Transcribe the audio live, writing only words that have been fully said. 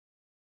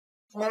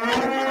Hey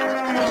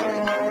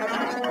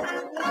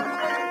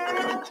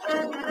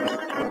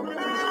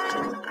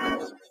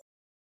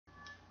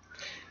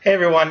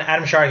everyone,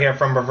 Adam Shar here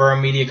from Rivera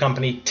Media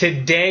Company.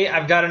 Today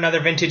I've got another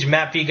vintage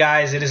map for you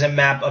guys. It is a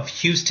map of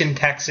Houston,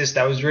 Texas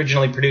that was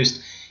originally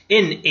produced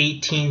in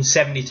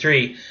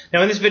 1873.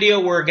 Now in this video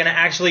we're going to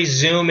actually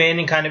zoom in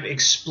and kind of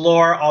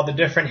explore all the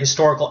different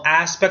historical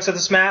aspects of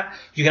this map.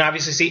 You can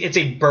obviously see it's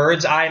a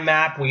bird's eye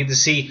map. We get to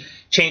see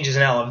changes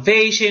in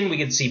elevation, we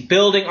get to see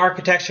building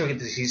architecture, we get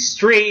to see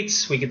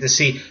streets, we get to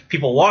see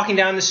people walking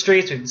down the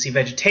streets, we get to see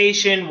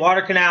vegetation,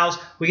 water canals,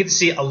 we get to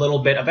see a little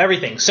bit of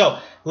everything. So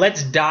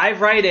let's dive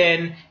right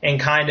in and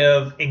kind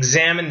of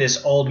examine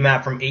this old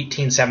map from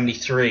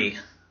 1873.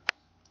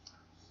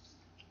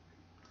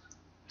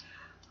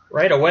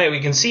 Right away we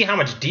can see how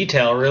much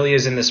detail really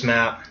is in this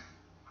map,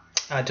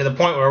 to the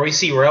point where we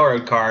see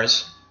railroad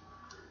cars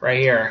right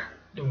here,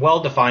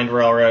 well-defined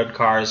railroad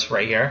cars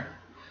right here.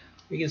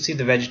 We can see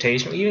the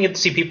vegetation. We even get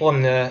to see people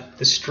in the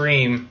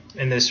stream,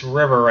 in this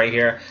river right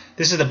here.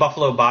 This is the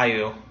Buffalo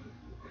Bayou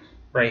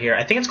right here.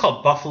 I think it's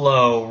called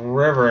Buffalo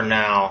River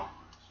now.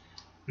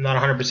 I'm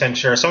not 100%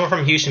 sure. Someone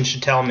from Houston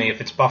should tell me if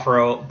it's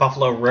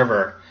Buffalo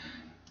River.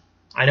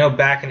 I know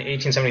back in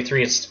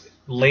 1873 it's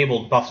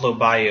labeled Buffalo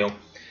Bayou.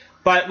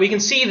 But we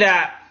can see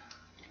that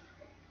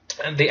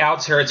the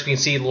outskirts, we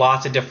can see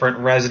lots of different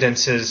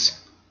residences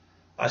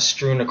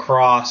strewn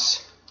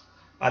across.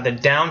 The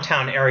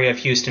downtown area of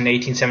Houston in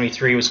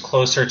 1873 was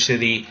closer to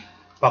the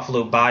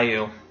Buffalo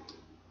Bayou. You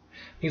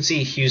can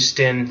see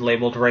Houston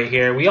labeled right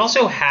here. We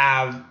also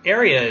have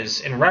areas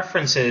and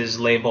references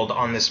labeled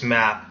on this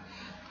map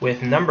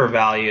with number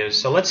values.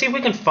 So let's see if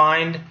we can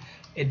find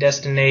a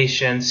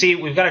destination. See,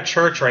 we've got a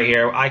church right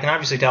here. I can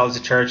obviously tell it's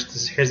a church.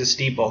 Here's the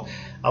steeple.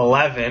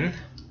 11.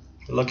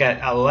 Look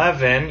at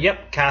 11.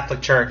 Yep,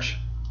 Catholic Church.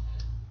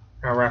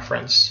 Our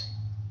reference.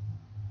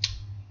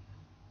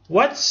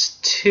 What's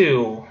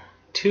 2?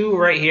 2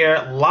 right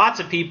here. Lots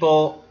of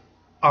people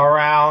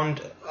around.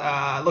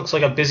 Looks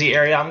like a busy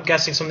area. I'm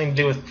guessing something to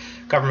do with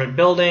government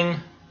building.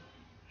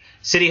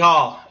 City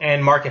Hall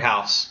and Market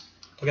House.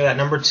 Look at that.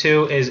 Number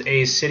 2 is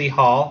a City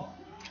Hall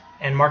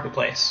and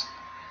Marketplace.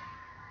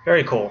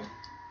 Very cool.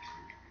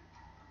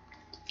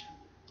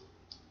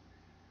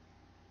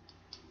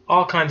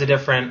 All kinds of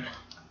different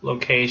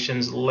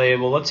locations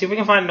labeled. Let's see if we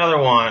can find another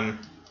one.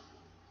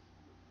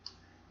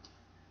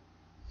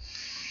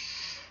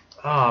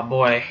 Oh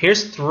boy,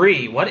 here's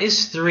 3. What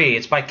is 3?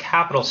 It's by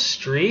Capitol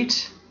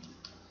Street.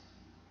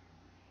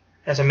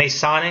 That's a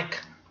Masonic,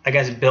 I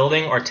guess,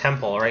 building or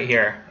temple right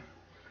here.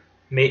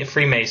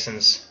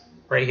 Freemasons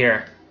right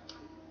here.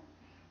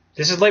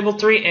 This is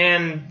labeled 3,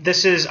 and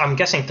this is, I'm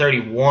guessing,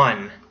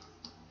 31,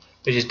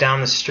 which is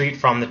down the street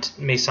from the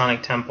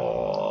Masonic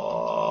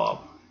temple.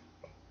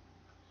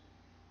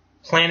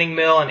 Planning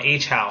Mill and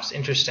H House.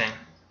 Interesting.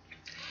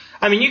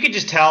 I mean, you could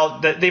just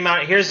tell that the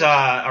amount. Here's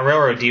a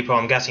railroad depot.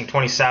 I'm guessing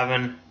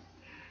 27.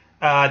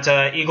 It's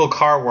Eagle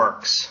Car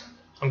Works.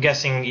 I'm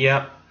guessing.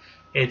 Yep,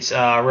 it's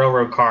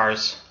railroad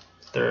cars.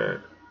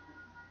 They're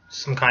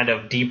some kind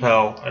of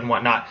depot and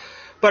whatnot.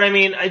 But I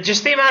mean,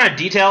 just the amount of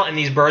detail in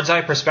these bird's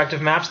eye perspective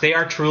maps. They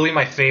are truly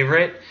my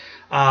favorite.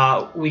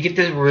 We get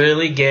to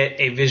really get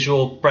a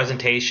visual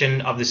presentation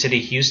of the city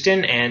of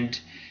Houston, and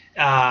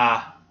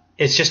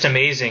it's just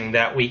amazing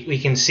that we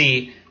can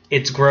see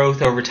its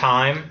growth over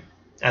time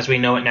as we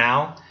know it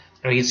now,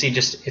 and we can see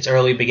just its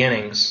early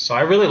beginnings. So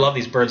I really love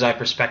these bird's eye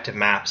perspective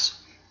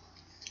maps.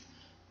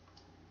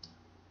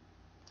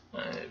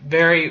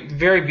 Very,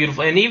 very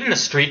beautiful. And even the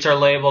streets are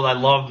labeled. I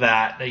love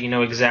that you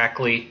know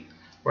exactly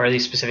where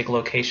these specific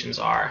locations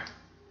are.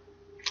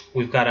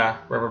 We've got a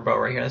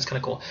riverboat right here. That's kind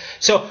of cool.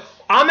 So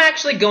I'm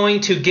actually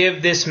going to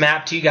give this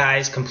map to you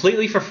guys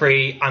completely for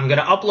free. I'm going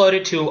to upload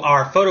it to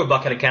our Photo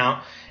Bucket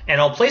account, and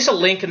I'll place a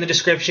link in the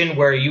description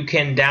where you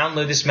can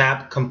download this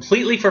map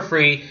completely for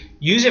free.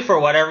 Use it for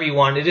whatever you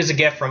want. It is a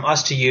gift from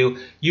us to you.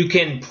 You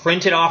can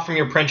print it off from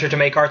your printer to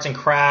make arts and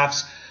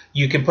crafts.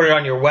 You can put it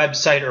on your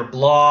website or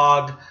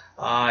blog.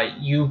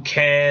 You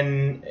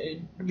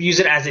can use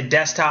it as a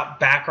desktop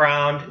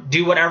background.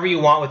 Do whatever you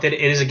want with it.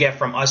 It is a gift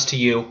from us to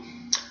you.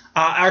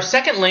 Our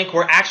second link,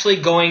 we're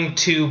actually going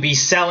to be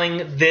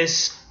selling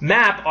this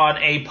map on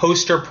a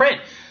poster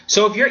print.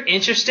 So if you're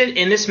interested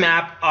in this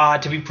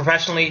map to be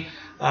professionally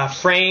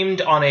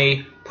framed on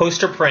a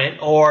poster print,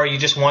 or you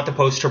just want the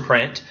poster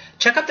print,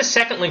 check out the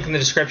second link in the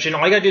description.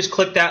 All you gotta do is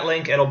click that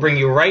link. It'll bring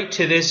you right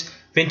to this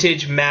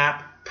vintage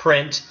map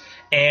print,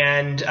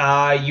 and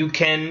you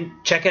can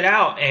check it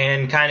out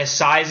and kind of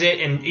size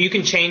it, and you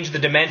can change the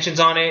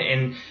dimensions on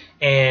it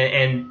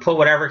and put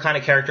whatever kind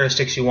of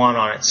characteristics you want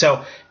on it.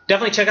 So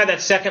definitely check out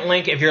that second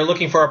link if you're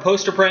looking for a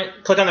poster print.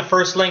 Click on the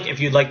first link if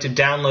you'd like to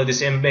download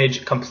this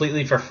image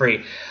completely for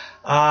free.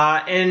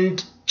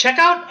 And check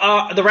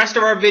out the rest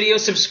of our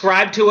videos.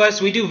 Subscribe to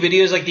us. We do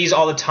videos like these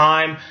all the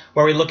time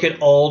where we look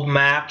at old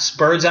maps,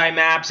 bird's eye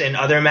maps, and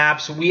other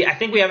maps. I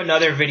think we have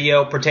another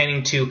video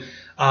pertaining to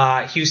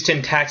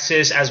Houston,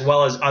 Texas, as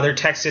well as other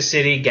Texas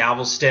city,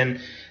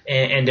 Galveston,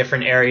 and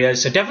different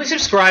areas. So definitely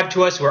subscribe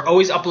to us. We're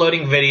always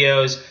uploading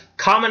videos.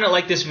 comment and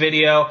like this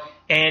video,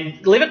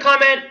 and leave a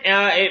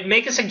comment.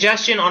 Make a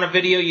suggestion on a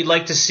video you'd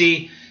like to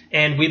see,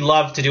 and we'd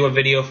love to do a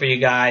video for you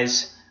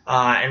guys,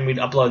 and we'd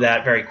upload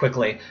that very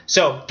quickly.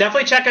 So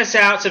definitely check us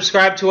out,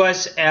 subscribe to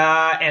us,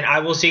 and I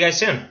will see you guys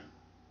soon.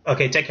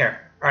 Okay, take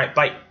care. All right,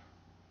 bye.